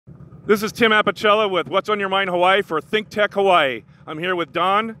This is Tim Apicella with What's on Your Mind Hawaii for ThinkTech Hawaii. I'm here with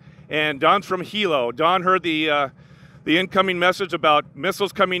Don, and Don's from Hilo. Don heard the incoming message about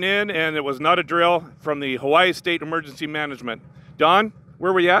missiles coming in, and it was not a drill from the Hawaii State Emergency Management. Don,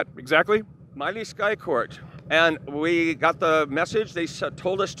 where were we at exactly? Mighty Sky Court. And we got the message. They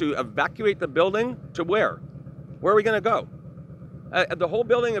told us to evacuate the building to where? Where are we going to go? The whole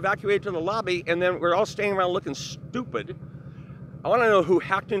building evacuated to the lobby, and then we're all standing around looking stupid. I want to know who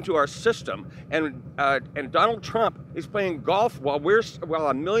hacked into our system. And Donald Trump is playing golf while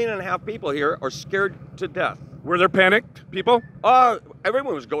 1.5 million people here are scared to death. Were there panicked people?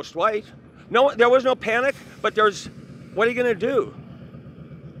 Everyone was ghost white. No, there was no panic, but what are you going to do?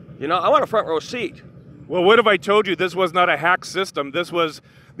 You know, I want a front row seat. Well, what if I told you this was not a hack system? This was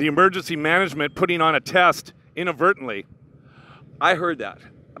the emergency management putting on a test inadvertently. I heard that.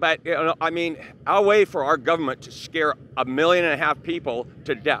 But, you know, I mean, I'll wait for our government to scare 1.5 million people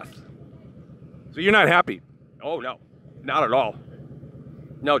to death. So you're not happy? Oh, no. Not at all.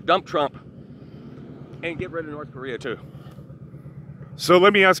 No, dump Trump. And get rid of North Korea, too. So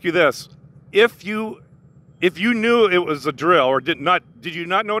let me ask you this. If you knew it was a drill, or did you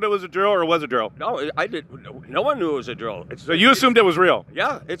not know it was a drill, or was a drill? No, I did. No one knew it was a drill. So you assumed it was real?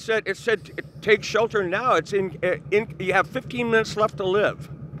 Yeah, it said take shelter now. It's you have 15 minutes left to live.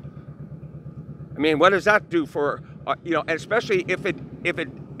 I mean, what does that do for you know? And especially if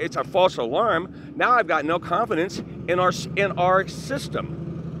it's a false alarm. Now I've got no confidence in our system.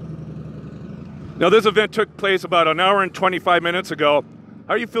 Now this event took place about 1 hour and 25 minutes ago.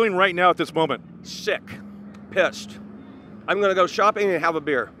 How are you feeling right now at this moment? Sick. Pissed. I'm going to go shopping and have a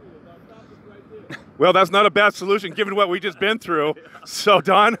beer. Well, that's not a bad solution given what we just been through. So,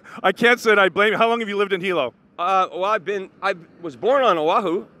 Don, I can't say that I blame you. How long have you lived in Hilo? Well, I was born on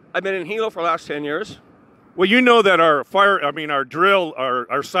Oahu. I've been in Hilo for the last 10 years. Well, you know that our drill,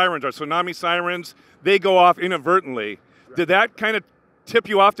 our sirens, our tsunami sirens, they go off inadvertently. Did that kind of tip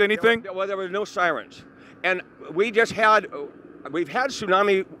you off to anything? Well, there were no sirens. And we've had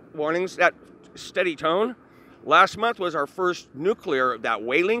tsunami warnings that steady tone. Last month was our first nuclear, that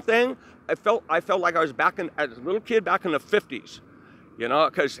whaling thing. I felt like I was as a little kid back in the 50s, you know,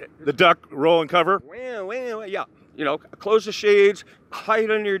 because the duck roll and cover. Yeah, you know, close the shades,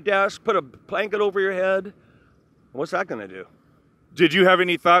 hide under your desk, put a blanket over your head. What's that going to do? Did you have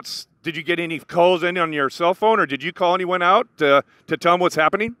any thoughts? Did you get any calls in on your cell phone, or did you call anyone out to tell them what's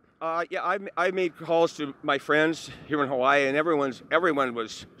happening? Yeah, I made calls to my friends here in Hawaii, and everyone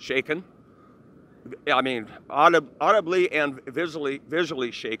was shaken. I mean, audibly and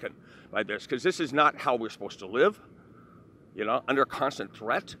visually shaken by this, because this is not how we're supposed to live, you know, under constant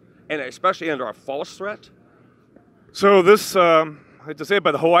threat, and especially under a false threat. So this, I have to say,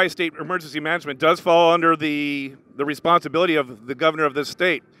 by the Hawaii State Emergency Management does fall under the responsibility of the governor of this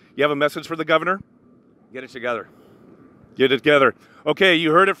state. You have a message for the governor? Get it together. Get it together. Okay,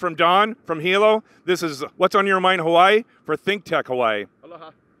 you heard it from Don from Hilo. This is What's on Your Mind Hawaii for ThinkTech Hawaii.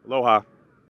 Aloha. Aloha.